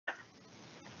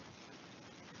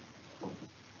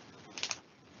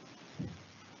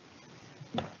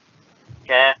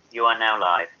Chair, you are now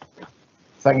live.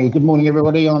 Thank you. Good morning,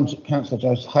 everybody. I'm Councillor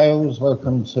Joseph Hales.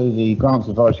 Welcome to the Grants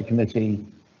Advisory Committee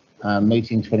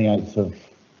meeting 28th of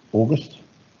August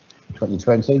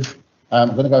 2020. I'm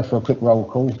going to go for a quick roll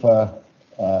call for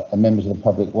the members of the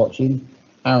public watching.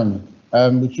 Aaron,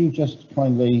 would you just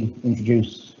kindly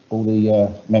introduce all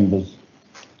the members?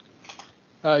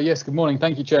 Yes, good morning.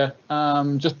 Thank you, Chair.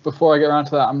 Just before I get around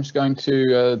to that, I'm just going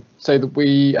to say that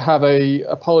we have an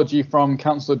apology from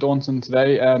Councillor Daunton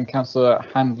today. Councillor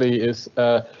Handley is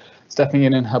stepping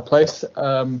in her place.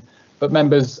 But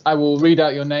members, I will read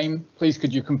out your name. Please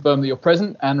could you confirm that you're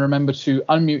present and remember to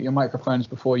unmute your microphones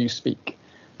before you speak.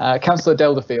 Councillor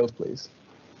Delderfield, please.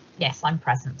 Yes, I'm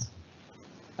present.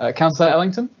 Councillor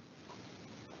Ellington?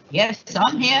 Yes,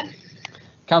 I'm here.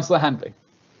 Councillor Handley?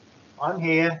 I'm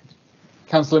here.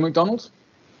 Councillor MacDonald?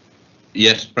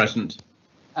 Yes, present.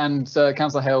 And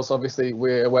Councillor Hales, obviously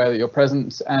we're aware that you're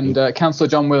present, and Councillor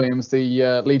John Williams,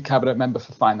 the lead cabinet member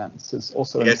for finance, is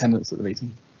also in attendance at the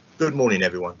meeting. Good morning,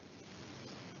 everyone.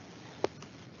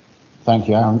 Thank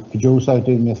you, Aaron. Could you also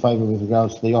do me a favour with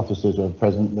regards to the officers who are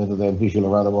present, whether they're visual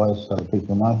or otherwise, so that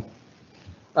people know?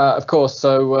 Of course.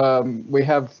 So we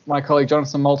have my colleague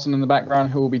Jonathan Moulton in the background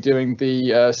who will be doing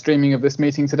the streaming of this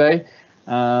meeting today.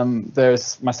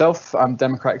 There's myself, I'm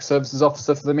Democratic Services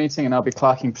Officer for the meeting, and I'll be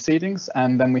clerking proceedings.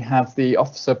 And then we have the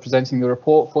officer presenting the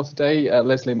report for today,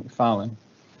 Leslie McFarlane.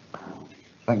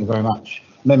 Thank you very much.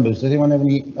 Members, does anyone have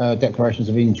any declarations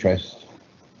of interest?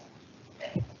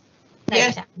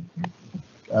 Yes.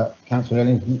 Councillor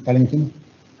Ellington?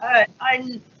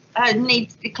 I need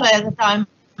to declare that I'm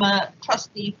a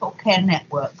trustee for Care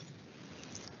Network.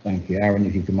 Thank you. Aaron,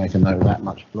 if you can make a note of that,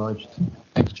 much obliged.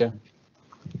 Thank you, Chair.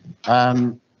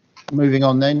 Moving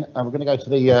on then, we're going to go to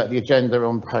the agenda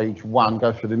on page 1,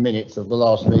 go through the minutes of the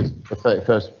last meeting, the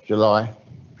 31st of July.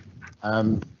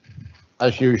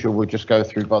 As usual, we'll just go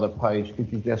through by the page.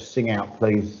 Could you just sing out,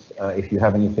 please, if you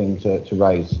have anything to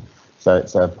raise? So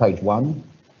it's page 1,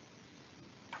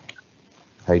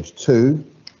 page 2,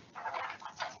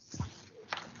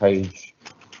 page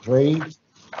 3,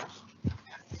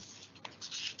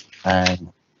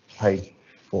 and page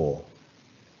 4.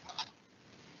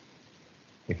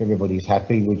 If everybody's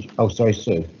happy, would you, oh sorry,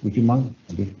 Sue, would you mind?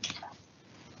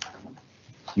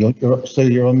 Sue,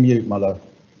 you're on mute, my love.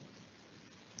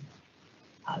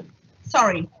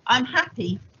 Sorry, I'm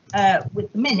happy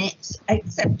with the minutes,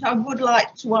 except I would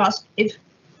like to ask if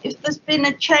there's been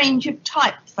a change of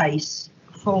typeface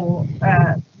for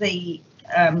the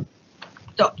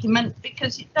document,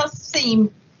 because it does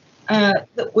seem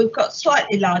that we've got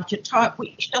slightly larger type,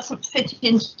 which doesn't fit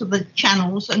into the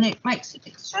channels, and it makes it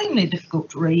extremely difficult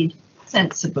to read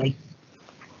sensibly.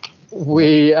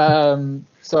 We,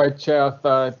 sorry, Chair,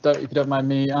 if you don't mind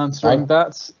me answering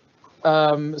that.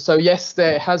 So yes,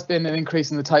 there has been an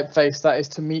increase in the typeface. That is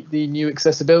to meet the new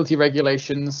accessibility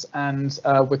regulations, and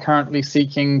we're currently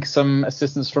seeking some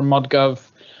assistance from ModGov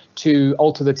to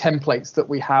alter the templates that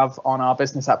we have on our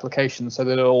business application so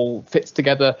that it all fits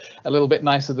together a little bit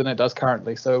nicer than it does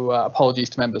currently. So apologies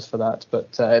to members for that,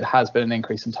 but it has been an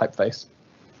increase in typeface.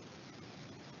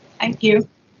 Thank you.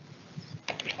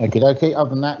 Okay.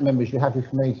 Other than that, members, you're happy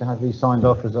for me to have these signed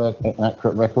off as an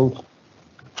accurate record?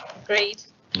 Agreed.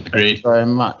 Agreed. Thank you very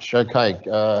much. Okay.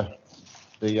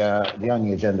 The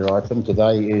only agenda item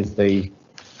today is the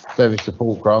Service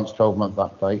Support Grants 12-month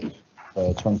update.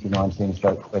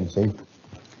 2019/20.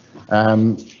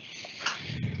 I'm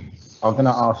going to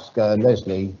ask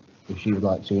Leslie if she would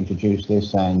like to introduce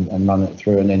this and run it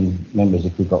through, and then members,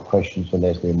 if we've got questions for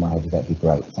Leslie and what have you, that'd be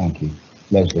great. Thank you.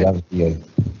 Leslie, over to you.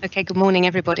 Okay, good morning,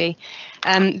 everybody.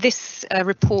 This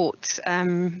report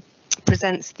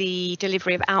presents the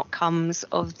delivery of outcomes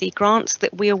of the grants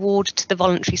that we award to the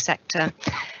voluntary sector.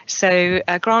 So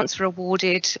grants are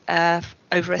awarded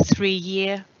over a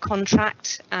 3-year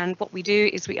contract, and what we do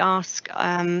is we ask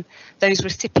those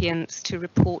recipients to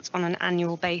report on an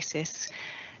annual basis.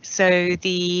 So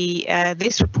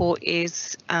this report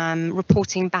is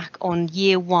reporting back on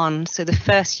year 1, so the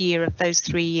first year of those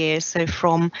 3 years, so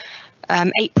from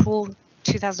April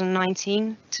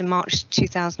 2019 to March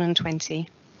 2020.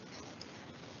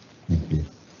 Thank you.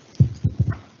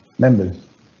 Members,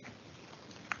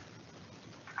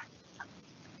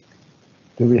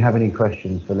 do we have any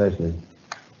questions for Leslie?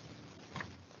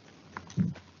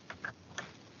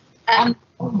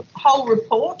 Whole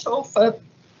report or for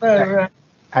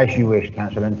As you wish,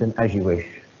 Councillor Linton, as you wish.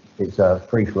 It's a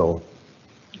free floor.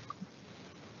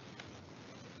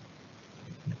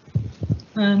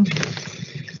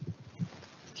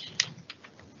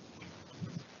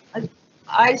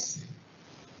 I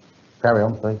Carry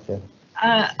on, please. Yeah.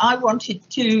 I wanted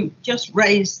to just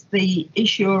raise the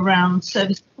issue around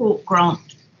service support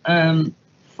grant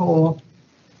for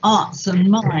arts and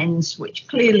minds, which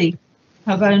clearly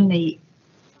have only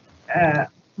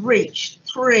reached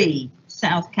 3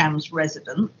 South Cambs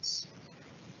residents.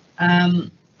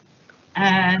 And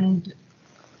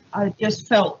I just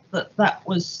felt that that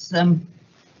was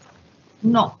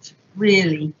not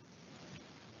really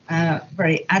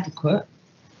very adequate.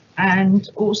 And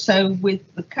also with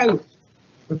the COPE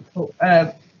report,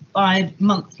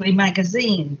 bi-monthly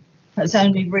magazine has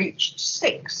only reached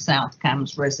 6 South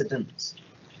Cambs residents.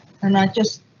 And I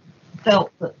just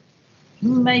felt that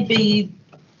maybe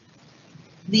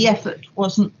the effort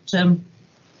wasn't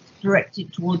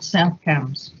directed towards South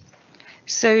Cambs.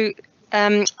 So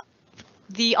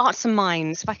the Arts and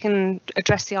Minds, if I can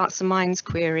address the Arts and Minds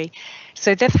query.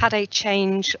 So they've had a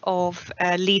change of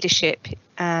leadership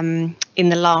in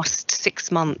the last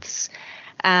 6 months.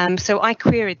 So I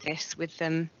queried this with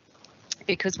them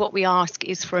because what we ask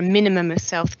is for a minimum of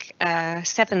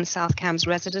 7 South Cambs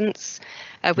residents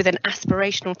with an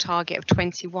aspirational target of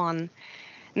 21.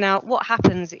 Now, what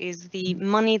happens is the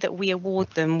money that we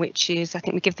award them, which is, I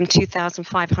think we give them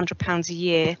 £2,500 a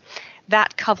year,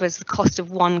 that covers the cost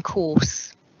of one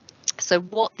course. So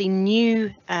what the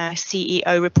new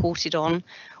CEO reported on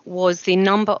was the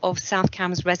number of South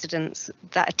Cambs residents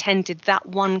that attended that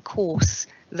one course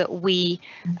that we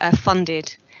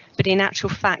funded. But in actual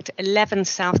fact, 11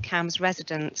 South Cambs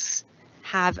residents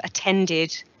have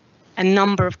attended a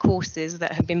number of courses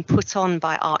that have been put on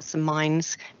by Arts and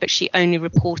Minds, but she only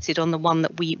reported on the one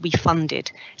that we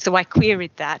funded. So I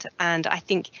queried that, and I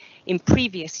think in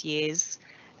previous years,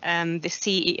 the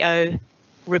CEO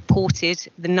reported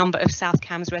the number of South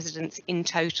Cambs residents in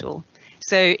total.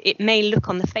 So it may look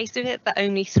on the face of it that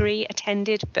only 3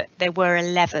 attended, but there were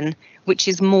 11, which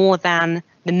is more than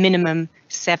the minimum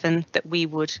 7 that we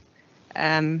would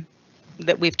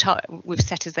that we've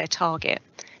set as their target.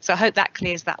 So I hope that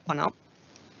clears that one up.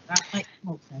 That makes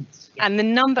more sense. Yeah. And the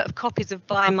number of copies of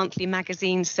bi-monthly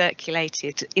magazines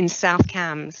circulated in South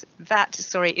Cambs, that,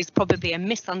 sorry, is probably a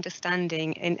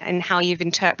misunderstanding in how you've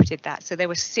interpreted that. So there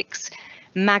were 6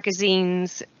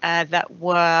 magazines that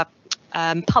were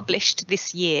published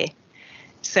this year.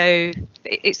 So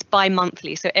it's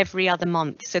bi-monthly, so every other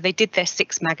month. So they did their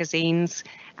 6 magazines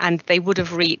and they would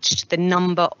have reached the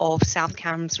number of South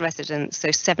Cambs residents, so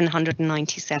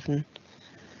 797.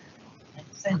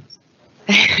 Makes sense.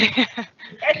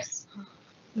 Yes.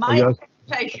 My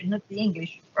interpretation of the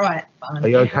English. Right. Fine. Are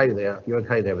you okay there? You're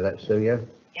okay there with that, Sue, yeah?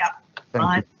 Yeah.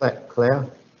 Thank you. Claire?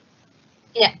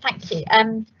 Yeah, thank you.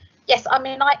 Yes, I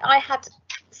mean, I had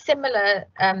similar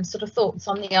sort of thoughts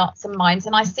on the Arts and Minds,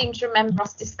 and I seem to remember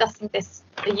us discussing this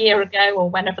a year ago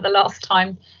or whenever the last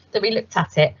time that we looked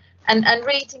at it, and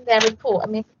reading their report. I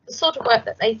mean, the sort of work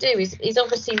that they do is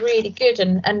obviously really good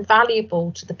and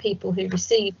valuable to the people who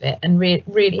receive it and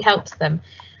really helps them,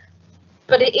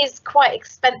 but it is quite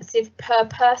expensive per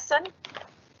person,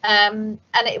 and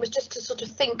it was just to sort of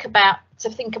think about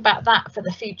that for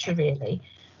the future, really.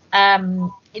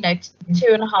 You know,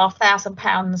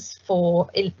 £2,500 for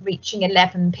reaching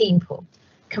 11 people,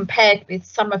 compared with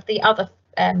some of the other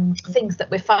things that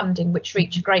we're funding, which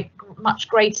reach a much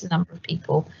greater number of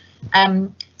people.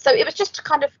 So it was just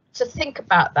to think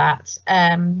about that,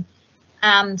 and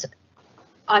I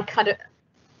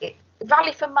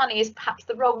value for money is perhaps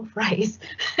the wrong phrase,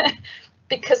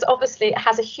 because obviously it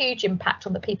has a huge impact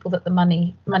on the people that the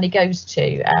money goes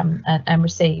to and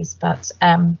receives, but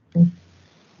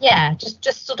yeah,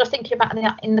 just sort of thinking about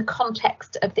it in the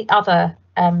context of the other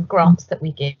grants that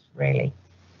we give, really.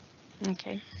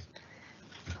 Okay.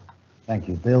 Thank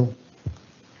you. Bill?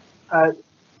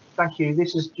 Thank you.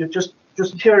 This is just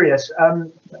curious.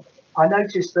 I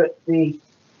noticed that the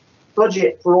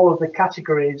budget for all of the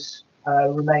categories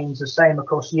remains the same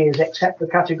across years, except for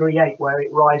category 8, where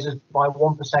it rises by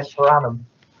 1% per annum.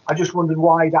 I just wondered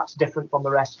why that's different from the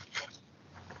rest.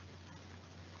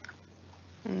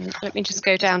 Let me just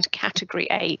go down to category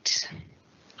 8.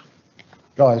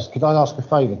 Guys, could I ask a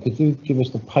favour? Could you give us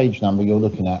the page number you're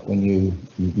looking at when you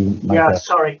make Yeah, that?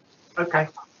 sorry. Okay.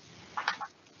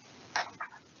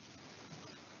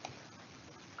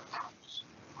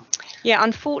 Yeah,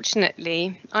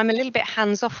 unfortunately, I'm a little bit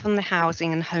hands-off on the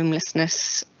housing and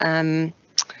homelessness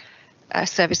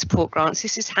service support grants.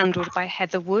 This is handled by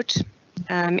Heather Wood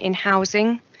in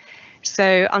housing.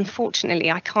 So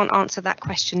unfortunately, I can't answer that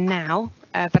question now,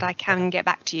 but I can get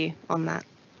back to you on that.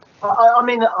 I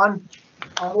mean, I'm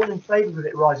all in favour of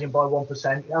it rising by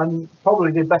 1%.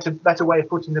 Probably the better way of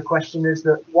putting the question is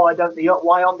that why aren't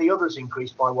the others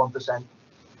increased by 1%?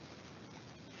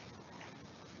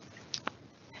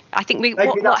 I think Maybe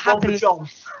what that's one for happens. John.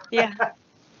 Yeah,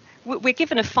 we're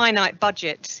given a finite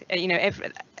budget, you know, at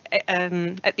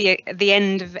the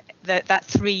end of that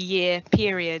 3-year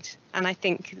period, and I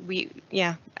think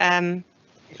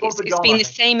it's been the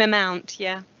same amount.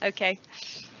 Yeah. Okay.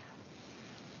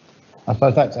 I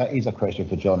suppose that is a question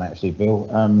for John, actually, Bill.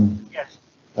 Yes.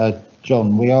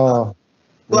 John, Well,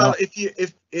 if you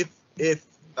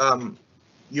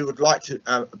would like to,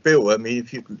 Bill, I mean,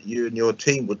 if you and your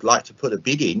team would like to put a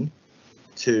bid in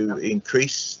to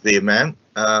increase the amount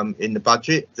in the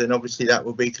budget, then obviously that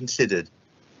will be considered.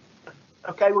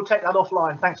 Okay, we'll take that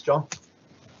offline. Thanks, John.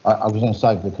 I was going to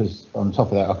say, because on top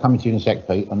of that, I'll come to you in a sec,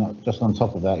 Pete, and just on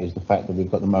top of that is the fact that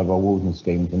we've got the mobile warden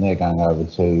schemes, and they're going over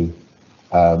to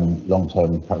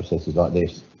long-term processes like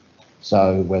this,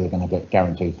 so where they're going to get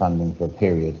guaranteed funding for a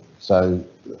period. So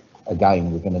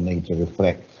again, we're going to need to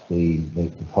reflect the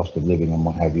cost of living and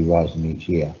what have you rising each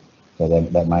year. So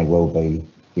that may well be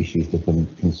issues to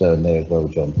concern there as well,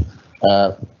 John.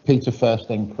 Peter first,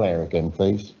 then Claire again,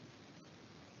 please.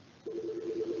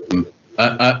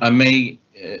 I may,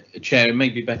 Chair, it may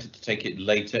be better to take it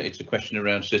later. It's a question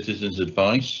around citizens'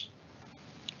 advice.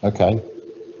 Okay.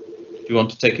 Do you want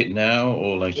to take it now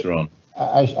or later on?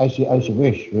 As you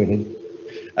wish, really.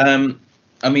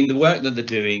 I mean, the work that they're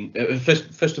doing,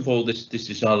 first of all, this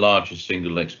is our largest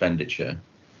single expenditure.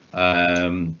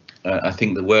 I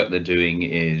think the work they're doing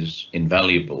is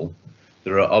invaluable.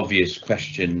 There are obvious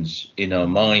questions in our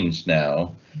minds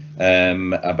now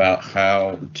about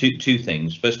how, two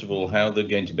things. First of all, how they're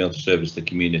going to be able to service the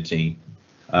community,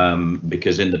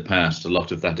 because in the past, a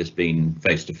lot of that has been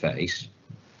face-to-face.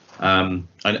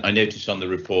 I noticed on the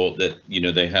report that, you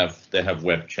know, they have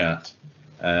web chat,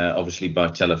 obviously by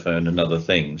telephone and other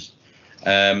things,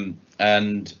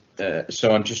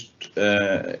 so I'm just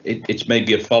it's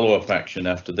maybe a follow-up action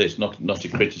after this, not a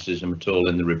criticism at all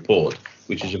in the report,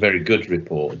 which is a very good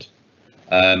report,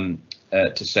 to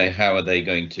say how are they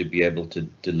going to be able to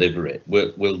deliver it.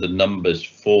 Will the numbers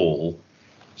fall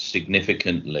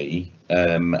significantly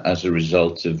as a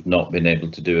result of not being able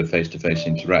to do a face-to-face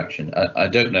interaction? I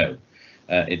don't know.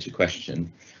 It's a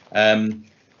question.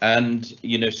 And,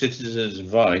 you know, citizens'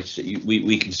 advice,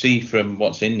 we can see from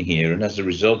what's in here, and as a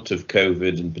result of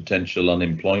COVID and potential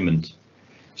unemployment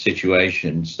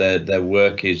situations, their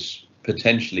work is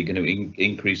potentially going to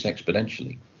increase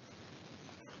exponentially.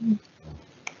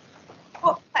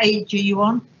 What page are you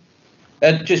on?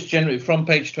 Just generally from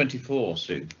page 24,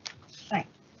 Sue. Thanks.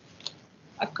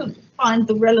 I couldn't find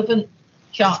the relevant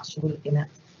charts you were looking at.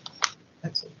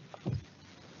 That's it.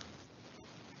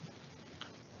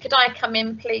 Could I come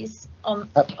in, please? Please,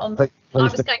 I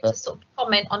was going to sort of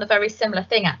comment on a very similar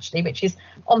thing, actually, which is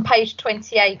on page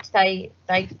 28. They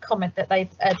comment that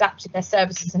they've adapted their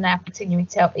services and now continuing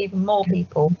to help even more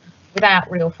people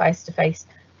without real face-to-face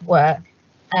work,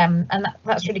 and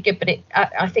that's really good. But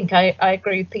I think I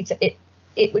agree with Peter.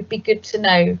 It would be good to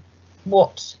know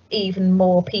what even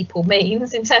more people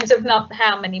means in terms of not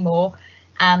how many more,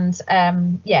 and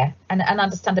yeah, and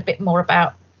understand a bit more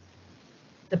about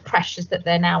the pressures that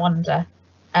they're now under,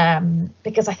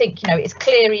 because I think, you know, it's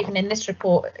clear even in this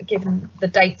report, given the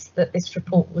dates that this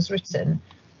report was written,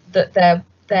 that their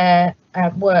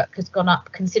work has gone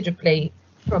up considerably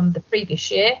from the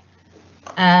previous year,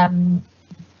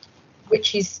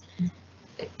 which is,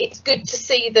 it's good to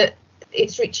see that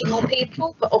it's reaching more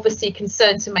people, but obviously a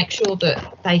concern to make sure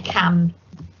that they can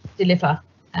deliver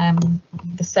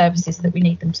the services that we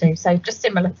need them to. So just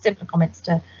similar comments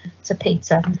to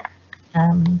Peter.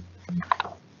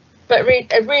 But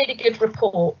a really good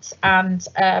report, and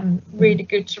really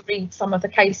good to read some of the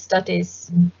case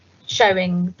studies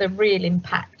showing the real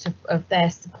impact of their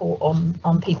support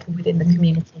on people within the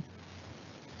community.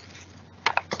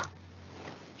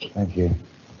 Thank you.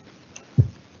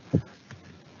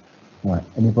 Right,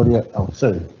 anybody else? Oh,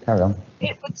 Sue, carry on.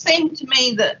 It would seem to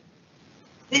me that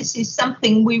this is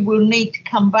something we will need to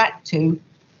come back to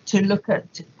look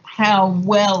at how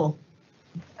well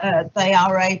they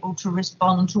are able to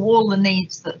respond to all the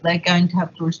needs that they're going to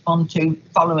have to respond to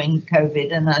following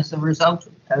COVID and as a result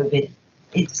of COVID.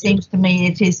 It seems to me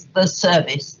it is the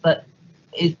service that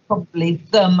is probably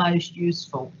the most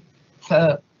useful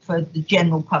for the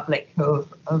general public who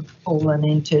have fallen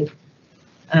into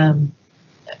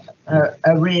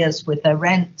arrears with their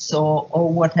rents or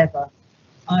whatever.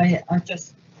 I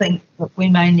just think that we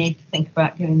may need to think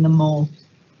about giving them more.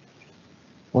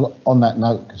 Well, on that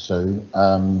note, Sue,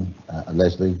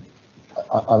 Leslie,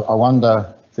 I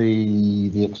wonder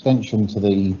the extension to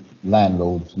the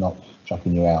landlords not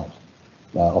chucking you out,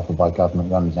 offered by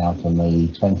government, runs out on the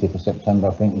 20th of September,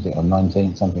 I think, is it, on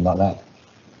 19th, something like that,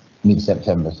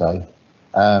 mid-September, say.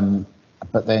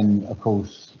 but then, of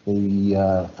course,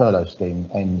 the furlough scheme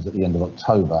ends at the end of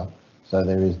October. So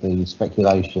there is the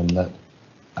speculation that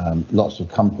lots of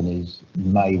companies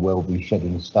may well be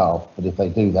shedding staff, but if they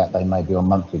do that, they may be on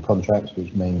monthly contracts,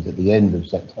 which means at the end of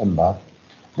September,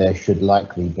 there could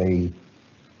likely be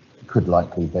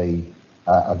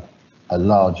a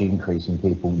large increase in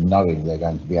people knowing they're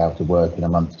going to be able to work in a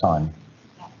month's time.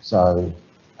 So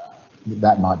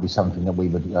that might be something that we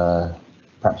would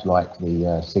perhaps like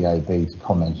the CAB to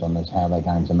comment on, as how they're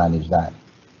going to manage that.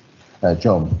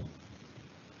 John.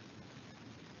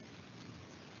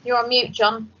 You're on mute,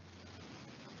 John.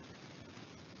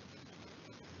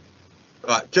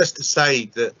 Right, just to say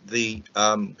that the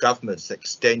government's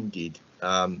extended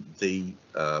the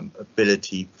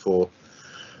ability for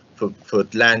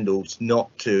landlords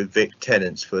not to evict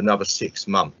tenants for another 6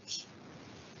 months.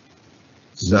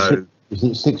 So is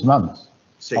it 6 months?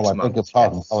 6 months. I beg your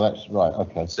pardon. Yes. Oh, that's right.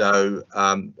 Okay. So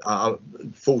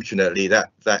fortunately,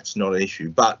 that's not an issue.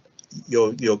 But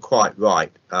you're quite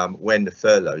right. When the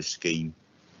furlough scheme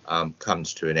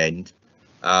comes to an end,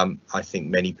 I think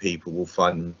many people will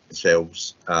find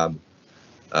themselves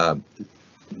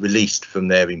released from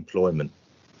their employment.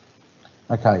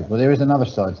 Okay, well, there is another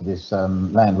side to this.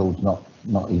 Landlords not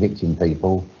evicting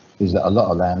people, is that a lot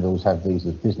of landlords have these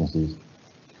as businesses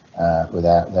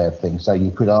without their thing. So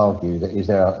you could argue that, is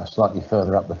there a slightly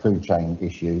further up the food chain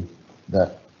issue,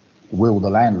 that will the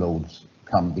landlords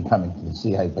be coming to the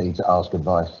CAB to ask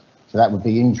advice? So that would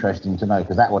be interesting to know,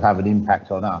 because that would have an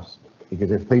impact on us. Because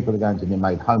if people are going to be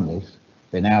made homeless,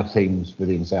 then our teams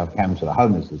within South Cambs, the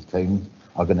homelessness teams,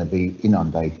 are going to be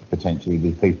inundated potentially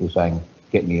with people saying,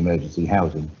 get me emergency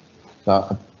housing.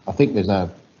 So I think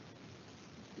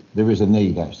there is a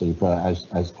need actually for,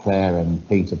 as Claire and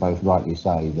Peter both rightly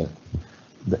say,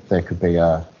 that there could be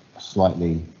a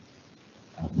slightly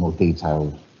more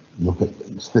detailed look at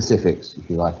specifics, if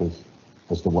you like,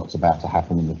 as to what's about to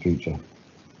happen in the future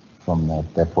from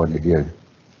their point of view.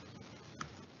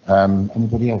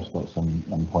 Anybody else got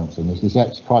some points on this?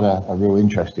 That's quite a real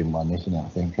interesting one, isn't it, I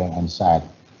think, and sad.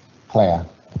 Claire?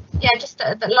 Yeah, just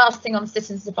the last thing on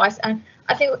citizens' advice, and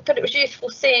I thought it was useful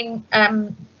seeing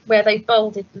where they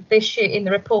bolded this year in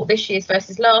the report, this year's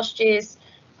versus last year's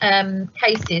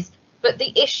cases, but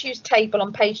the issues table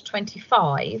on page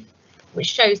 25, which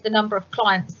shows the number of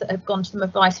clients that have gone to them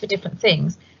advice for different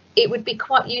things, it would be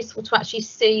quite useful to actually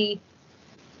see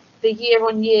the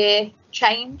year-on-year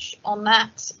change on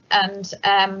that, and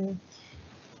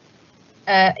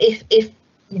if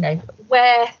you know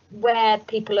where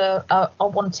people are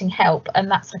wanting help, and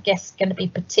that's, I guess, going to be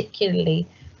particularly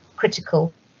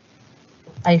critical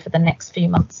over the next few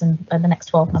months and the next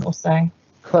 12 months or so.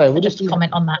 Claire, would just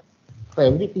comment on that.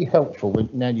 Claire, would it be helpful,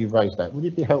 now you've raised that, would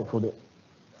it be helpful that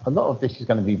a lot of this is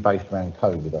going to be based around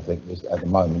COVID, I think, at the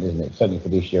moment, isn't it? Certainly for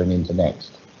this year and into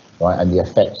next, right? And the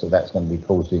effects that that's going to be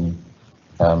causing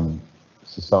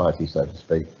society, so to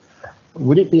speak.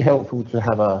 Would it be helpful to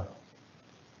have a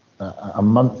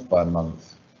month by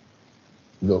month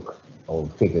look or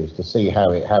figures to see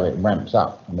how it ramps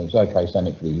up? I mean, it's okay saying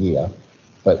it for the year,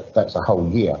 but that's a whole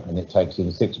year, and it takes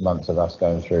in 6 months of us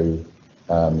going through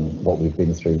what we've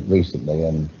been through recently.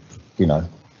 And you know,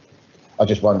 I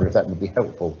just wonder if that would be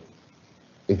helpful,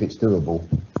 if it's doable.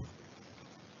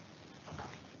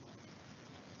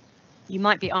 You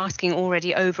might be asking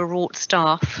already overwrought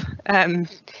staff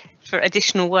for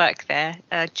additional work there,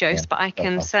 Jose, but I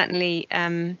can certainly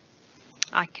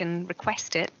I can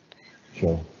request it.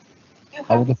 Sure.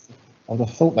 I would have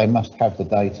thought they must have the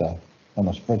data on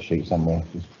a spreadsheet somewhere.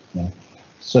 Just, you know.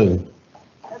 Sue.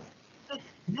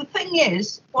 The thing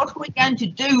is, what are we going to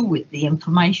do with the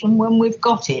information when we've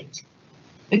got it?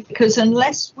 Because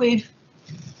unless we've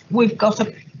got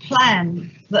a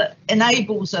plan that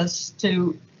enables us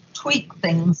to tweak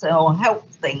things or help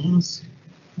things,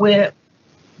 we're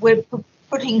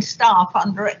putting staff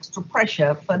under extra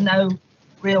pressure for no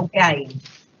real gain.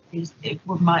 Is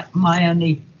my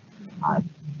only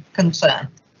concern.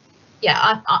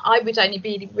 Yeah, I would only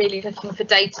be really looking for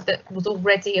data that was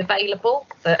already available,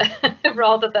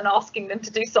 rather than asking them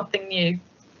to do something new.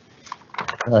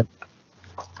 Right.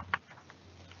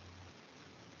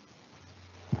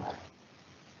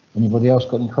 Anybody else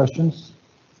got any questions?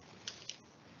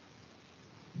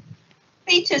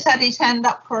 Peter's had his hand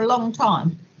up for a long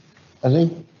time. Has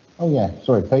he? Oh yeah,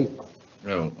 sorry, Pete.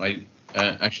 No,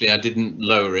 actually I didn't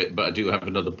lower it, but I do have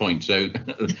another point, so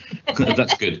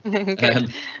that's good.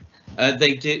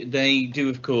 They do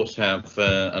of course have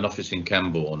an office in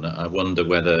Camborne. I wonder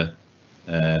whether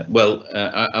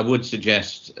I would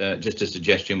suggest, just a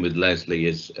suggestion with Leslie,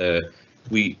 is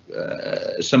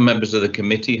some members of the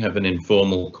committee have an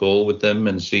informal call with them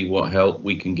and see what help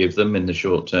we can give them in the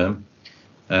short term.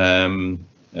 As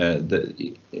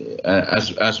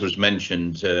was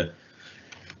mentioned,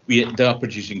 they are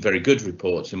producing very good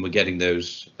reports, and we're getting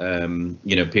those,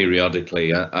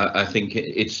 periodically. I think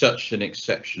it's such an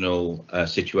exceptional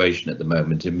situation at the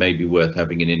moment. It may be worth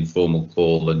having an informal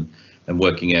call and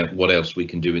working out what else we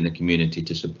can do in the community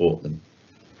to support them.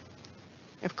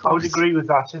 Of course. I would agree with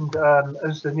that, and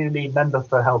as the new lead member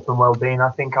for health and wellbeing,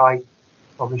 I think I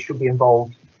probably should be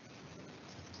involved.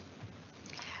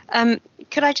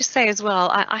 Could I just say as well,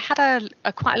 I had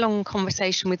a quite a long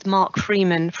conversation with Mark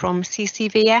Freeman from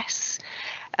CCVS,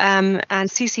 and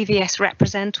CCVS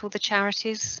represent all the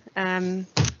charities, and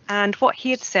what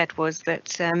he had said was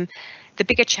that the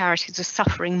bigger charities are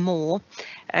suffering more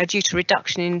due to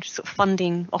reduction in sort of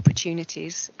funding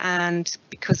opportunities, and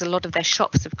because a lot of their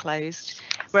shops have closed,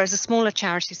 whereas the smaller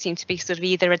charities seem to be sort of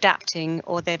either adapting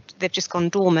or they've just gone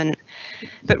dormant.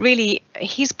 But really,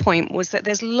 his point was that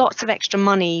there's lots of extra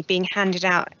money being handed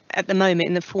out at the moment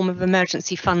in the form of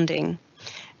emergency funding,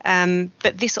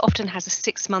 but this often has a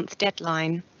 6-month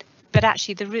deadline. But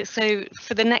actually, so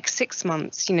for the next 6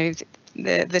 months,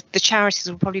 the charities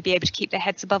will probably be able to keep their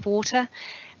heads above water,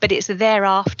 but it's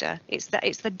thereafter, it's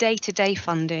the day-to-day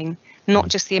funding, not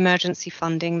just the emergency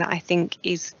funding, that I think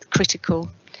is critical.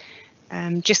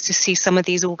 Just to see some of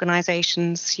these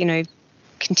organisations,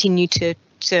 continue to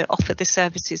offer the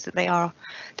services that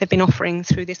they've been offering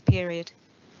through this period.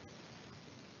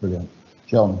 Brilliant.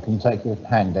 John, can you take your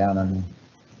hand down and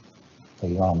so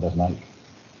your arm doesn't ache?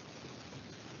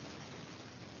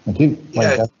 Thank you.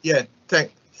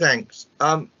 Thanks.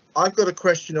 I've got a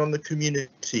question on the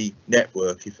community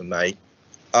network, if I may.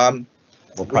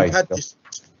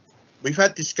 We've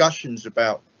had discussions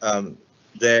about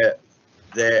their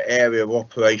area of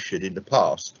operation in the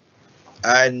past,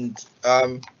 and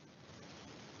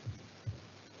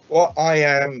what I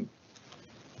am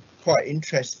quite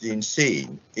interested in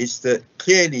seeing is that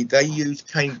clearly they use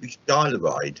Cambridge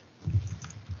Dial-A-Ride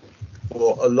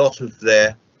for a lot of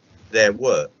their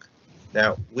work.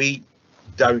 Now, we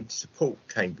don't support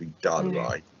Cambridge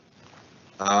Dial-A-Ride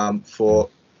for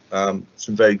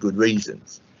some very good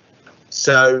reasons.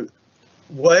 So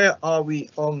where are we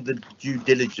on the due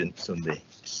diligence on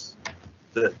this,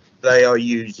 that they are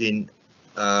using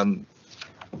a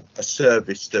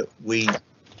service that we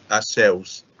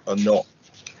ourselves are not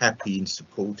happy in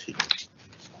supporting?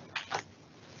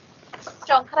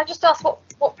 John, can I just ask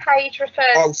what page refers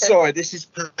to? Oh, sorry, this is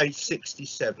page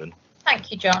 67.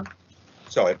 Thank you, John.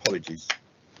 Sorry, apologies.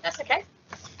 That's okay.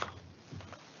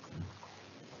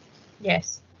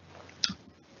 Yes.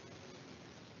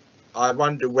 I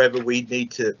wonder whether we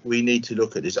need to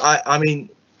look at this. I mean,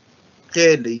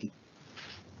 clearly,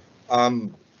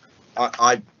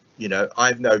 I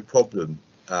have no problem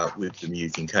with them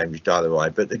using Cambridge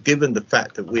Dial-A-Ride, but given the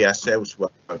fact that we ourselves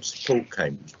won't support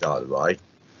Cambridge Dial-A-Ride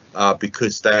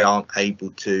because they aren't able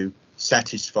to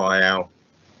satisfy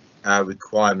our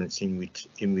requirements in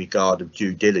regard of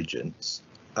due diligence,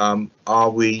 are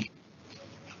we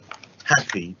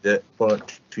happy that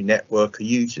Voluntary Network are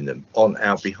using them on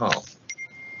our behalf?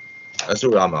 That's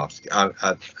all I'm asking.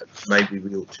 Maybe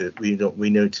we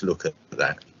need to look at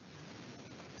that.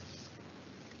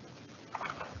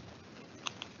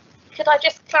 Could I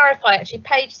just clarify, actually,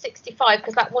 page 65,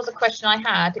 because that was a question I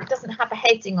had. It doesn't have a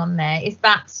heading on there. Is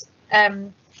that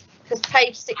because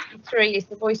page 63 is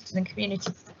the voice and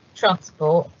community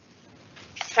transport.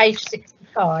 Page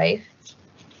 65,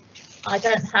 I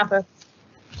don't have a.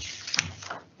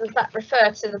 Does that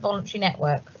refer to the voluntary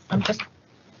network? I'm just.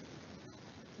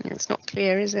 It's not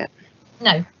clear, is it?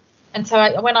 No, and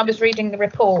so when I was reading the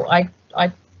report,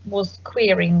 I was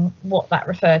querying what that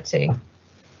referred to.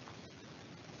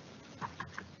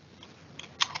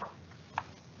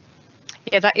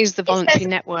 Yeah, that is the voluntary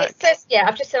network. It says, yeah,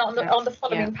 I've just said on the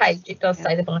following page, it does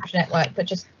say the voluntary network, but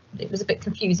just it was a bit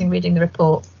confusing reading the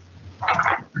report.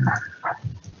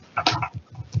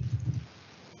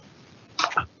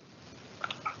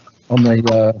 On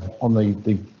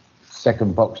the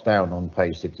second box down on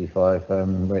page 65,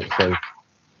 where it says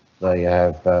they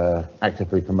have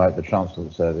actively promote the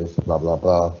transport service, blah blah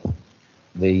blah.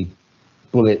 The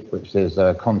bullet which says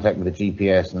contact with the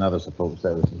GPS and other support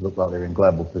services look like they're in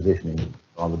global positioning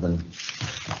rather than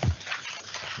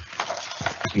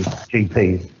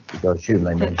GPs, which I assume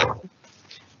they mean.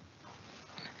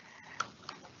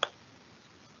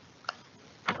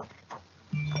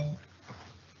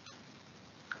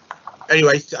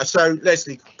 Anyway, so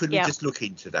Leslie, could we just look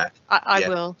into that? I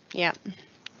will, yeah.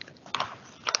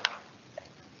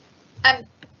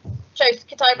 Joseph,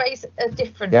 could I raise a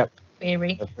different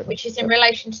query, which is in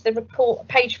relation to the report,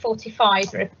 page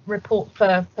 45, report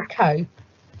for COPE,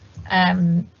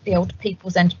 the Older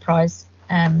People's Enterprise.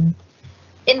 In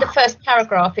the first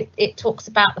paragraph, it talks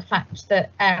about the fact that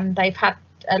they've had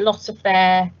a lot of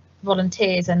their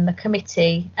volunteers and the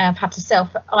committee have had to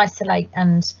self-isolate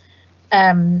and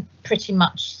pretty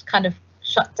much kind of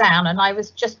shut down. And I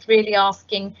was just really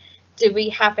asking, do we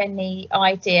have any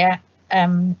idea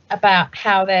about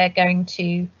how they're going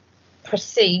to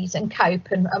proceed and cope,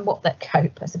 and what that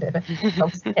cope, that's a bit of a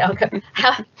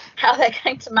how they're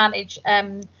going to manage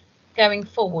going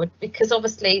forward, because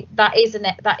obviously that is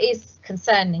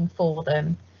concerning for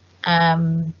them.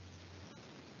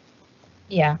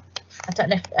 Yeah, I don't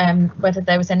know if, whether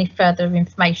there was any further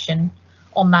information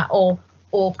on that, or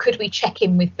could we check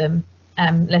in with them,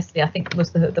 Leslie, I think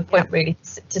was the point, really,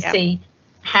 to see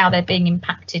how they're being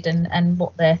impacted and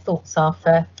what their thoughts are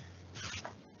for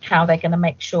how they're going to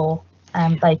make sure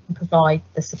they can provide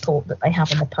the support that they have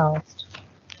in the past.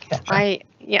 I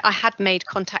had made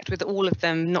contact with all of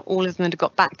them. Not all of them had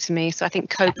got back to me, so I think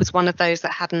COPE was one of those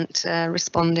that hadn't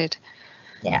responded.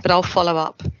 Yeah, but I'll follow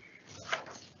up.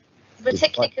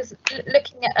 Particularly because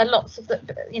looking at lots of the,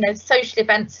 social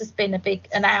events has been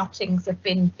and outings have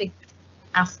been big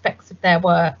aspects of their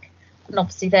work, and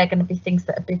obviously they're going to be things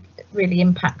that are really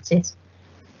impacted,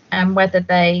 and whether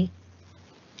they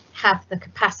have the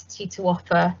capacity to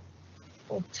offer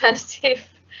alternative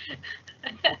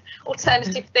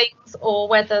things, or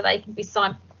whether they can be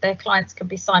their clients can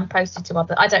be signposted to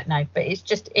other. I don't know, but it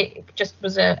just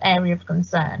was an area of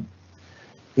concern.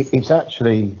 It's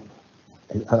actually,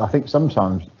 I think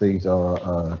sometimes these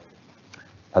are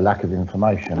a lack of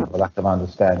information, a lack of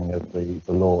understanding of the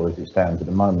law as it stands at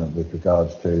the moment with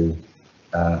regards to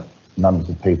numbers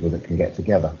of people that can get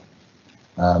together,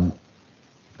 as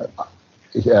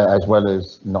well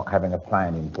as not having a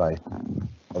plan in place.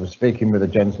 I was speaking with a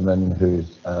gentleman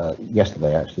who's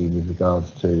yesterday actually with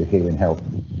regards to Hearing Help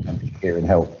and Hearing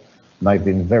Help. And they've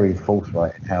been very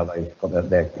forthright in how they've got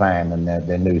their plan and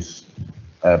their new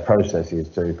processes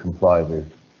to comply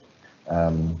with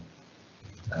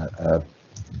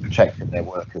protecting their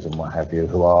workers and what have you,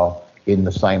 who are in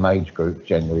the same age group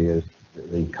generally as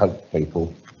the COPE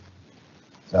people.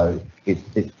 So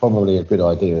it's probably a good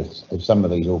idea if some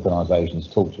of these organisations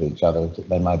talk to each other,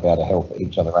 they may be able to help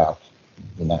each other out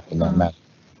in that manner.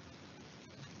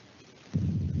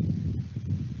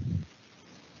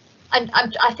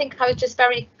 I think I was just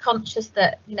very conscious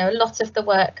that a lot of the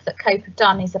work that COPE have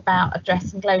done is about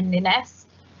addressing loneliness,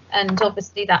 and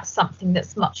obviously that's something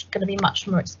that's going to be much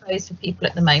more exposed for people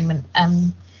at the moment.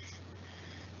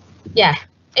 Yeah,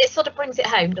 it sort of brings it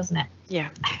home, doesn't it? Yeah,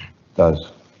 it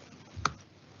does.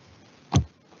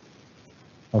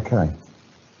 Okay.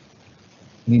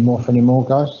 Any more,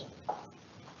 guys?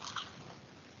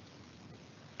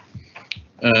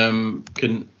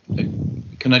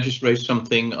 Can I just raise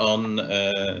something on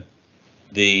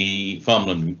the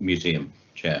Farmland Museum,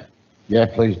 Chair? Yeah,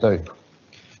 please do.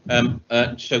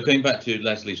 So going back to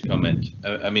Leslie's comment,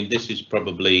 I mean, this is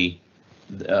probably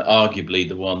arguably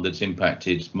the one that's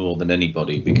impacted more than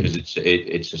anybody, because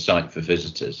it's a site for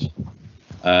visitors.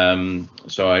 So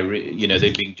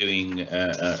they've been doing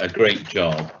a great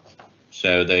job.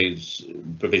 So there's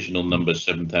provisional number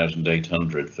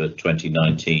 7,800 for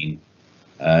 2019.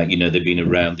 They've been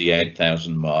around the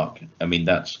 8,000 mark. I mean,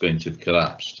 that's going to have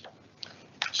collapsed.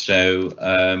 So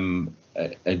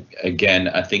again,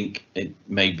 I think it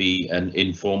may be an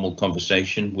informal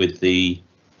conversation with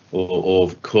or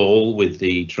call with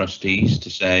the trustees to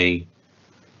say,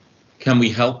 can we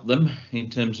help them in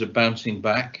terms of bouncing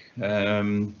back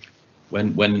when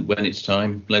it's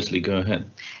time? Leslie, go ahead.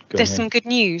 There's some good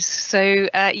news. So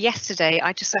yesterday,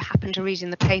 I just so happened to read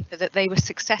in the paper that they were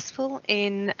successful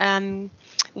in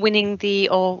winning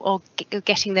or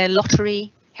getting their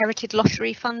heritage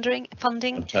lottery funding.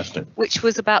 Fantastic. Which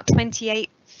was about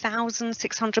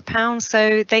 £28,600.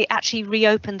 So they actually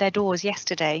reopened their doors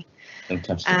yesterday.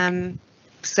 Fantastic.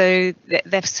 So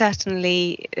they've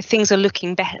certainly, things are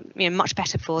looking better, much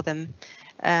better for them,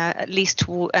 at least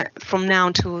from now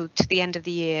until to the end of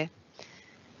the year.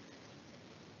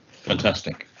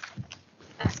 Fantastic.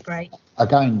 That's great.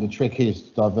 Again, the trick is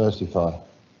to diversify.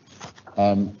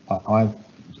 I've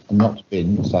not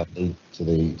been, sadly, to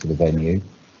the venue.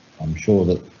 I'm sure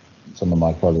that some of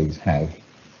my colleagues have.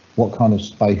 What kind of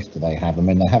space do they have? I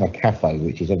mean, they have a cafe,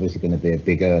 which is obviously going to be a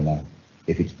big earner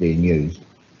if it's being used.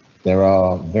 There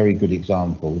are very good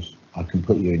examples. I can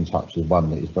put you in touch with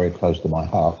one that is very close to my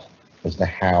heart as to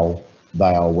how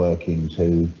they are working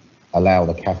to allow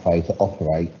the cafe to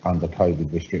operate under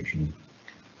COVID restrictions,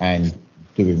 and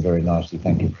doing very nicely.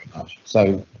 Thank you very much.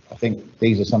 So I think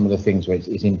these are some of the things where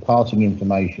it's imparting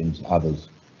information to others.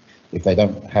 If they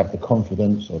don't have the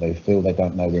confidence or they feel they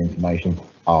don't know the information,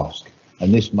 ask.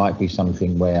 And this might be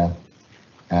something where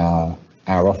our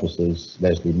officers,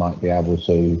 Leslie, might be able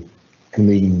to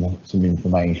glean some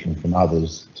information from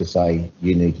others to say,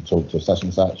 you need to talk to such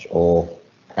and such, or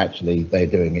actually they're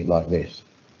doing it like this.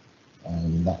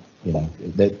 And that, you know,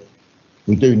 that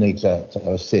we do need to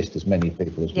assist as many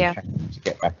people as we can to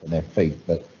get back on their feet,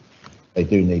 but they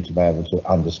do need to be able to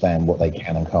understand what they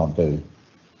can and can't do.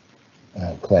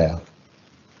 Claire.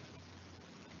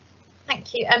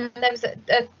 Thank you. There was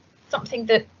something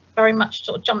that very much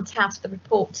sort of jumped out of the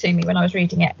report to me when I was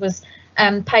reading it, was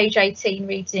page 18,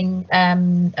 reading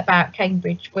about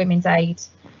Cambridge Women's Aid,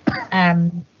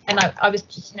 and I was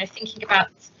just, you know, thinking about,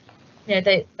 you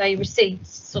know, they received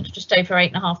sort of just over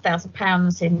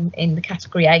 £8,500 in the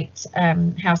category 8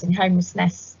 housing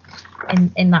homelessness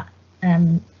in that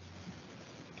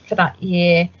for that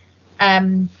year,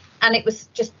 and it was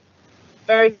just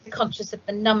very conscious of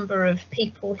the number of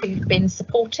people who've been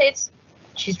supported,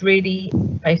 which is really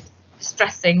both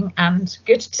distressing and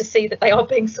good to see that they are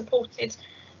being supported,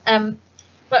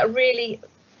 but really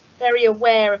very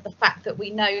aware of the fact that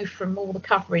we know from all the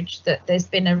coverage that there's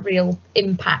been a real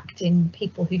impact in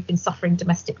people who've been suffering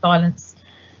domestic violence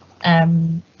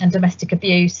and domestic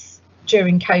abuse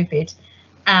during COVID.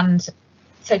 And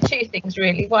so two things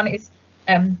really. One is,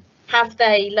 have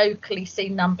they locally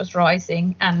seen numbers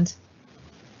rising, and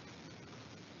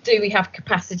do we have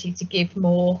capacity to give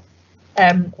more,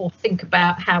 or think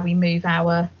about how we move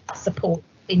our support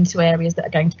into areas that are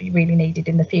going to be really needed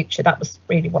in the future? That was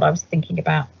really what I was thinking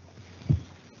about.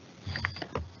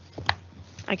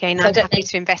 Again, I'm happy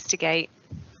to investigate.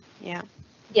 Yeah.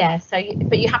 So,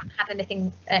 but you haven't had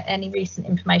anything, any recent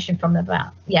information from them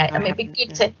about? Yeah. I mean,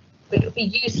 it would be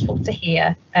useful to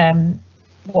hear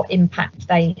what impact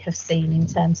they have seen in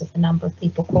terms of the number of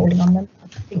people calling on them. I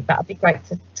think that would be great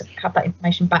to have that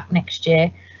information back next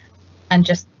year, and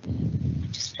just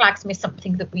flags me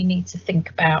something that we need to think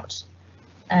about,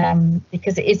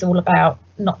 because it is all about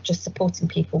not just supporting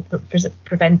people, but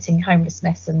preventing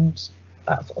homelessness and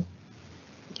that sort of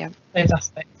those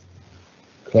aspects.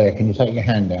 Claire, can you take your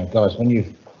hand down, guys? When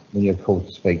you're called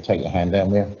to speak, take your hand down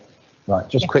there. Right,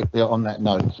 just quickly on that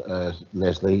note,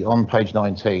 Leslie, on page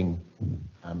 19,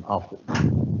 after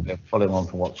following on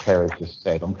from what Claire has just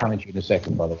said, I'm coming to you in a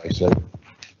second, by the way. So,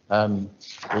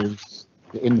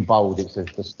 in the bold, it says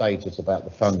the status about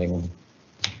the funding,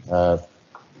 the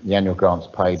annual grants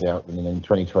paid out in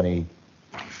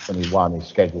 2020-21 is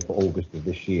scheduled for August of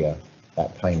this year.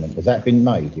 That payment, has that been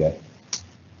made yet?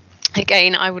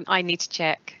 Again, I need to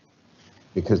check,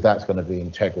 because that's going to be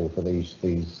integral for these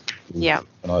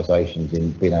organisations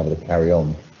in being able to carry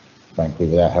on, frankly,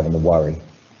 without having to worry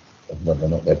of whether or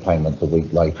not their payment's a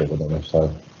week later or whatever.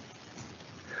 So,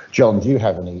 John, do you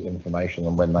have any information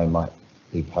on when they might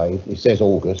be paid? It says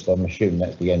August. I'm assuming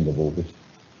that's the end of August.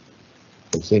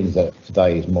 It seems that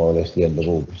today is more or less the end of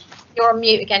August. You're on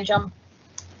mute again, John.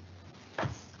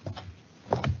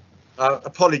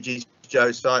 Apologies,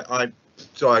 Joe. So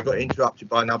sorry, I got interrupted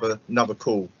by another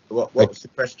call. What was the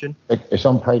question? It's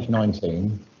on page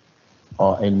 19,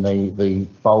 in the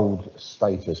bold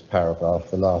status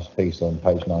paragraph, the last piece on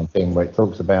page 19, where it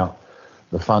talks about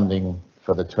the funding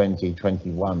for the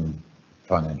 2021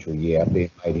 financial year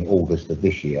being made in August of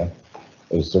this year,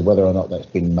 as to whether or not that's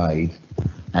been made,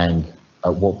 and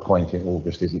at what point in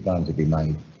August is it going to be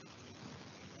made?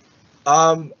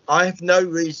 I have no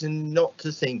reason not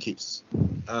to think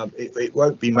it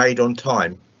won't be made on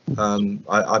time.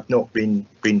 I've not been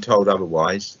told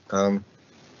otherwise.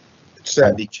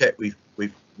 Certainly check with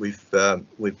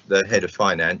the head of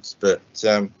finance, but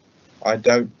I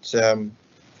don't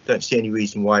see any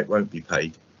reason why it won't be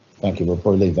paid. Thank you. We'll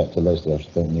probably leave that to Leslie, I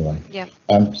should think, anyway. Yeah.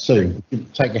 Sue,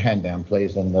 take your hand down,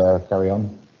 please, and carry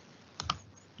on.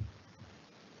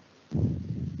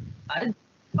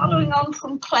 Following on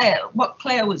from Claire, what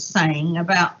Claire was saying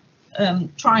about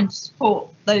trying to support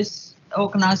those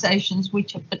organisations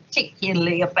which are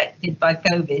particularly affected by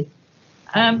COVID,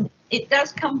 it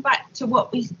does come back to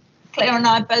what Claire and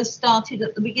I both started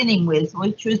at the beginning with,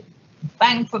 which was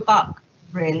bang for buck,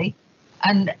 really,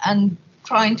 and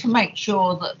trying to make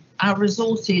sure that our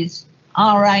resources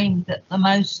are aimed at the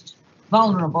most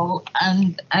vulnerable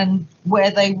and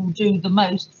where they will do the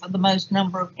most for the most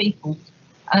number of people.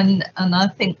 And I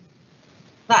think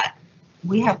that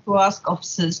we have to ask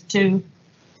officers to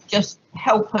just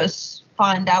help us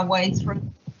find our way through.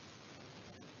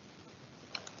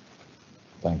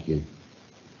 Thank you.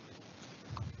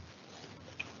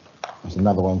 There's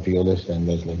another one for your list then,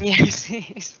 Leslie. Yes,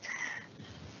 it is.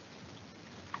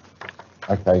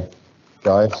 Okay,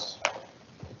 guys,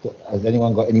 has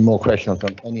anyone got any more questions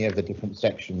on any of the different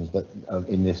sections that are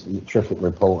in this terrific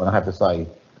report? And I have to say,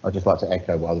 I'd just like to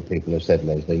echo what other people have said,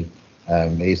 Leslie.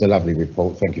 It's a lovely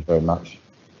report. Thank you very much.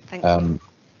 Thank you.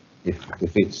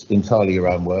 If it's entirely your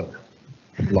own work,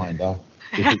 lined up.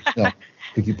 If it's not,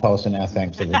 could you pass on our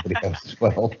thanks to everybody else as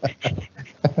well?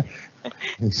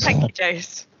 Thank you,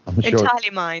 Jose. I'm sure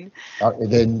Entirely mine.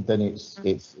 then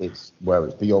it's well,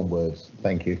 it's beyond words.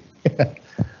 Thank you.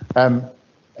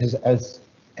 Has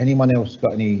anyone else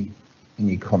got any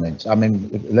comments? I mean,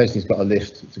 Leslie's got a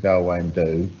list to go away and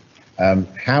do.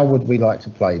 How would we like to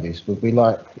play this? Would we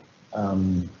like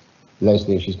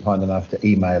Leslie, if she's kind enough, to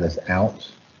email us out?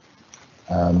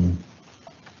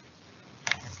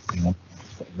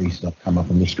 Restart come up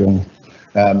on the screen.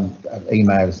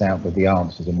 Email us out with the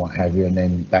answers and what have you, and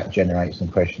then that generates some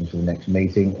questions for the next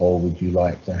meeting. Or would you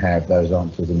like to have those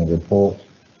answers in the report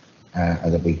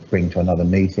that we bring to another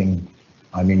meeting?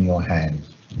 I'm in your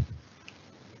hands,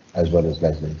 as well as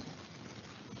Leslie's.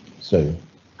 Sue.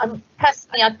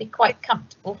 Personally, I'd be quite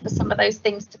comfortable for some of those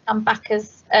things to come back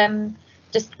as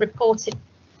just reported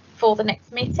for the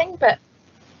next meeting, but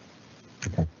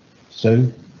okay.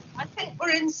 Sue? I think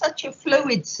we're in such a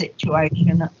fluid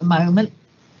situation at the moment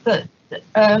that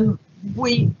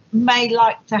we may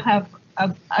like to have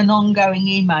an ongoing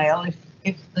email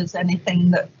if there's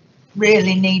anything that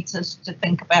really needs us to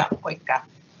think about quicker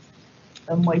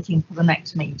than waiting for the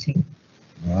next meeting.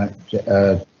 All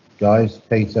right, guys,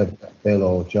 Peter, Bill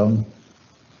or John?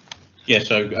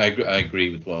 Yes, I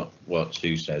agree with what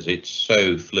Sue says. It's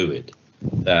so fluid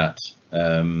that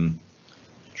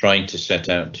trying to set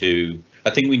out to, I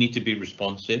think we need to be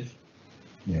responsive.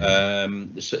 Yeah.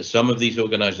 Some of these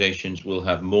organisations will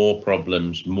have more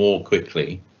problems more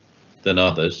quickly than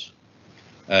others,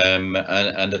 and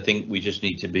I think we just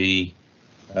need to be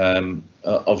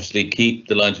obviously keep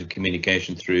the lines of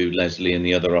communication through Leslie and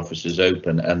the other officers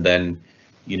open, and then,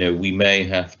 you know, we may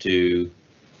have to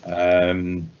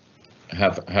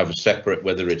have a separate,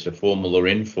 whether it's a formal or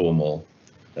informal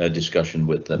discussion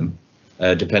with them,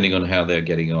 depending on how they're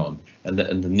getting on, and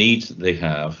the needs that they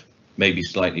have may be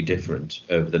slightly different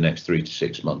over the next 3 to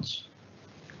 6 months.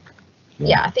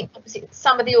 Yeah, I think obviously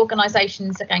some of the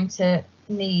organisations are going to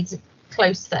need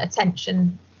closer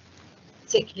attention,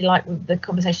 particularly like the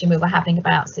conversation we were having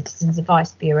about Citizens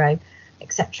Advice Bureau,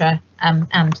 etc.,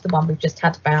 and the one we've just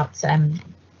had about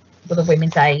the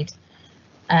Women's Aid.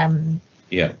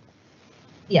 Yeah,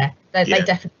 they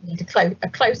definitely need a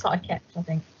close eye kept, I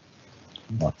think.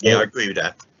 Yeah, I agree with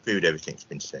that. Agree with everything that's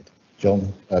been said.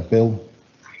 John, Bill?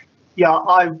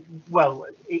 Yeah,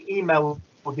 email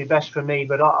would be best for me,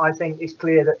 but I think it's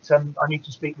clear that I need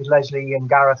to speak with Leslie and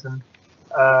Gareth and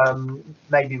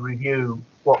maybe review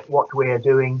what we're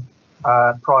doing,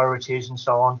 priorities and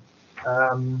so on.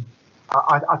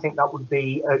 I think that would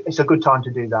be it's a good time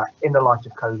to do that in the light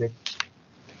of COVID.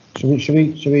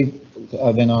 Should we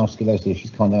then ask Leslie if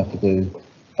she's kind enough to do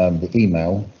the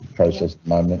email process at the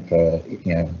moment for,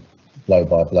 you know, blow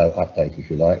by blow update, if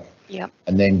you like. Yeah.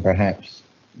 And then perhaps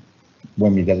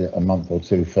when we get it a month or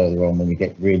two further on, when we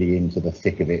get really into the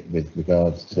thick of it with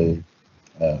regards to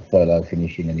furlough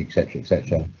finishing and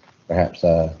etc., perhaps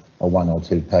a 1 or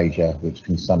 2 pager which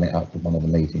can sum it up for one of the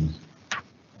meetings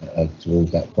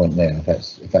towards that point there.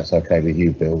 If that's okay with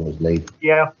you, Bill, as lead.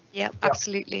 Yeah. Yeah,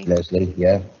 absolutely. Leslie,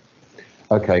 yeah.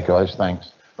 Okay, guys,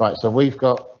 thanks. Right, so we've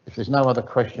got, if there's no other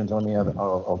questions on the other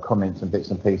or comments and bits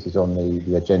and pieces on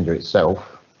the agenda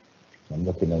itself, I'm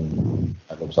looking and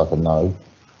that looks like a no.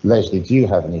 Leslie, do you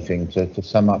have anything to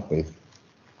sum up with?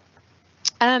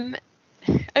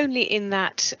 Only in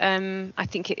that I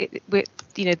think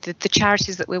the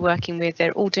charities that we're working with,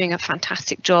 they're all doing a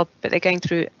fantastic job, but they're going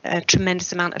through a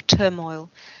tremendous amount of turmoil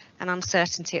and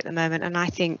uncertainty at the moment. And I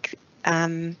think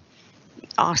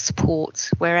our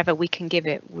support, wherever we can give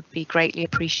it, would be greatly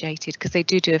appreciated, because they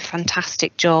do a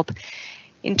fantastic job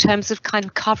in terms of kind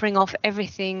of covering off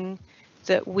everything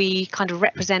that we kind of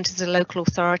represent as a local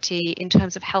authority in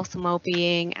terms of health and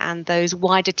well-being and those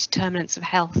wider determinants of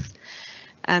health,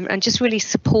 and just really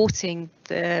supporting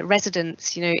the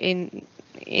residents, you know,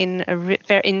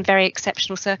 in very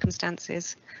exceptional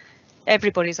circumstances.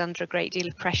 Everybody's under a great deal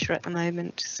of pressure at the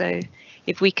moment, so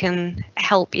if we can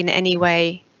help in any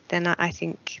way, then I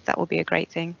think that will be a great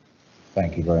thing.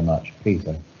 Thank you very much.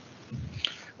 Peter?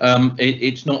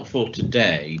 It's not for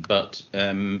today, but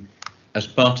as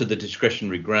part of the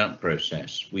discretionary grant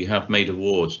process, we have made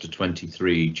awards to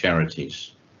 23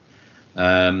 charities.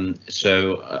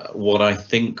 So what I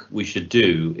think we should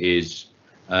do is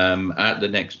at the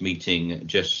next meeting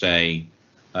just say,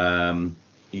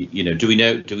 you know, do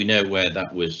we know where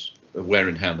that was where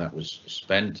and how that was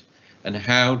spent, and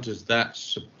how does that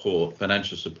support,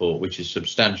 financial support, which is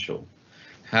substantial,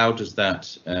 how does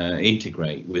that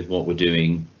integrate with what we're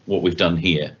doing, what we've done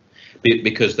here?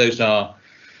 Because those are,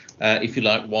 if you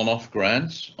like, one-off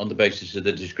grants on the basis of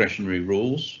the discretionary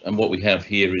rules, and what we have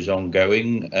here is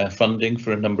ongoing funding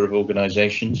for a number of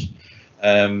organisations,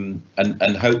 and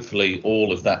hopefully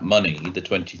all of that money, the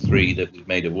 23 that we've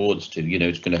made awards to, you know,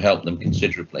 it's going to help them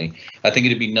considerably. I think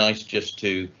it'd be nice just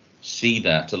to see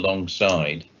that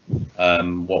alongside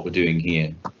what we're doing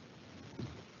here.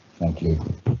 Thank you.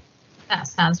 That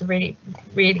sounds a really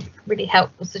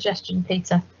helpful suggestion,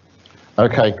 Peter.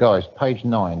 Okay, guys, page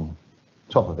 9,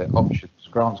 top of it, options.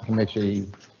 Grants Committee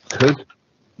could,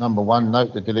 number 1,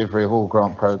 note the delivery of all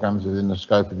grant programmes within the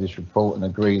scope of this report and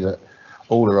agree that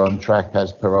all are on track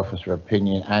as per officer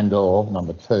opinion, and or,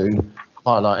 number 2,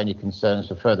 highlight any concerns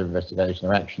for further investigation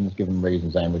or actions, given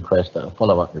reasons and request that a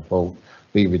follow-up report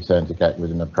be returned to GAC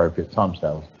within appropriate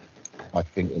timescales. I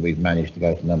think that we've managed to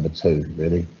go to number 2,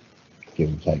 really, give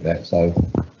and take that. So,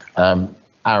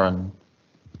 Aaron,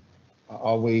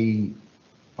 are we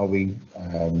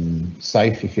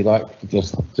safe, if you like,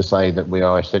 just to say that we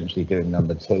are essentially doing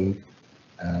number 2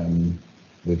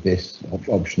 with this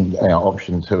option,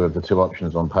 option 2 of the 2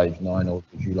 options on page 9, or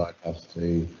would you like us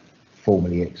to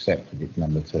formally accept that it's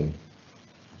number 2?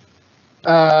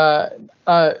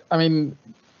 I mean,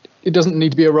 it doesn't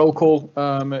need to be a roll call.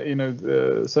 You know,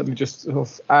 certainly just sort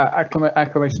of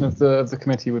acclamation of the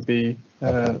committee would be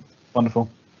wonderful.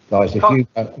 Guys, if you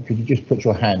could you just put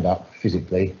your hand up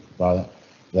physically, rather,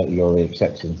 that you're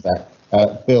accepting that.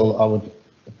 Bill, I would,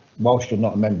 whilst you're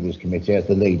not a member of this committee, as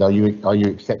the lead, are you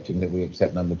accepting that we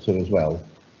accept number 2 as well?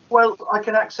 Well, I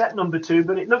can accept number 2,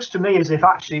 but it looks to me as if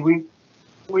actually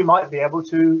we might be able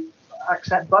to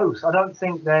accept both. I don't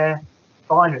think they're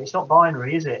binary. It's not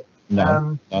binary, is it?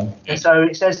 No. No. So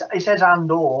it says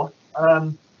and or.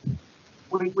 I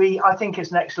think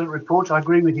it's an excellent report. I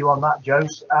agree with you on that,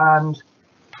 Jose.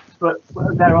 But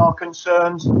there are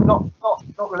concerns, not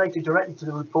related directly to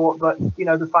the report, but you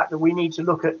know, the fact that we need to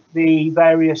look at the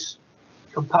various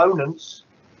components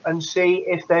and see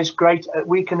if there's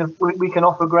we can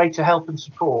offer greater help and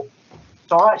support.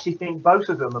 So I actually think both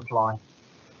of them apply.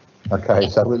 Okay,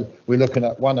 so we're looking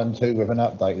at 1 and 2 with an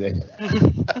update then.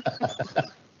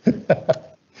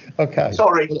 Okay.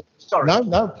 Sorry.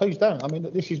 No, please don't. I mean,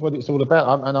 this is what it's all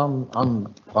about.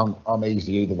 I'm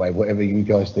easy either way. Whatever you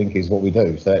guys think is what we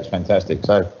do. So that's fantastic.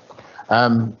 So,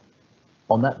 on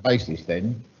that basis,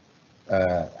 then,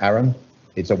 Aaron,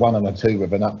 it's a 1 and a 2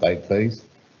 with an update, please.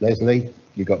 Leslie,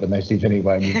 you got the message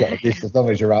anyway, and you've got this as long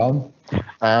as you're on.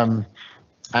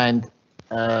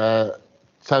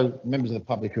 So, members of the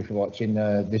public who are watching,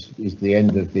 this is the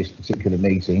end of this particular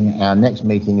meeting. Our next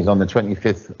meeting is on the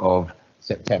 25th of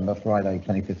September, Friday,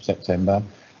 25th September.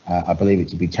 I believe it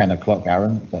to be 10 o'clock,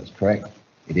 Aaron, if that's correct.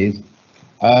 It is.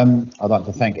 I'd like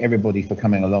to thank everybody for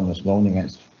coming along this morning.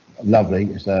 It's lovely.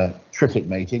 It's a terrific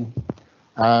meeting.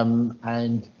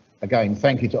 And again,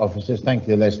 thank you to officers. Thank you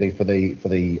to Leslie for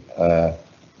the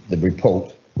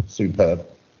report. Superb.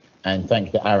 And thank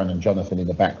you to Aaron and Jonathan in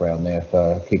the background there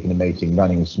for keeping the meeting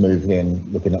running smoothly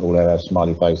and looking at all our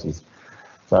smiley faces.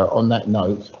 So on that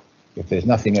note, if there's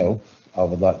nothing else, I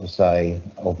would like to say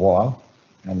au revoir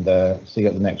and see you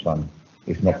at the next one,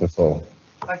 if not before.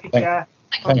 Thank you, Chair.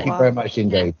 Thank you very much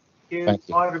indeed. Thank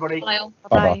you. Bye, everybody.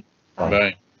 Bye.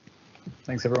 Bye.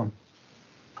 Thanks, everyone.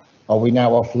 Are we now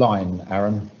offline,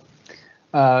 Aaron?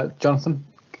 Jonathan,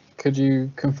 could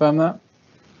you confirm that?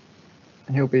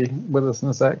 He'll be with us in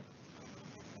a sec.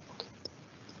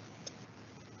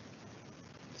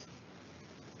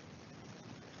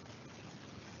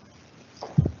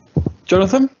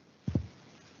 Jonathan?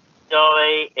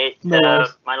 Sorry, it's No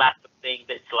my laptop's being a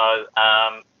bit slow.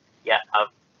 Yeah, I've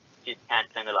just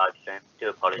cancelling the live stream. Do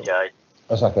apologise.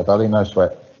 That's okay, buddy, no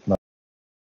sweat.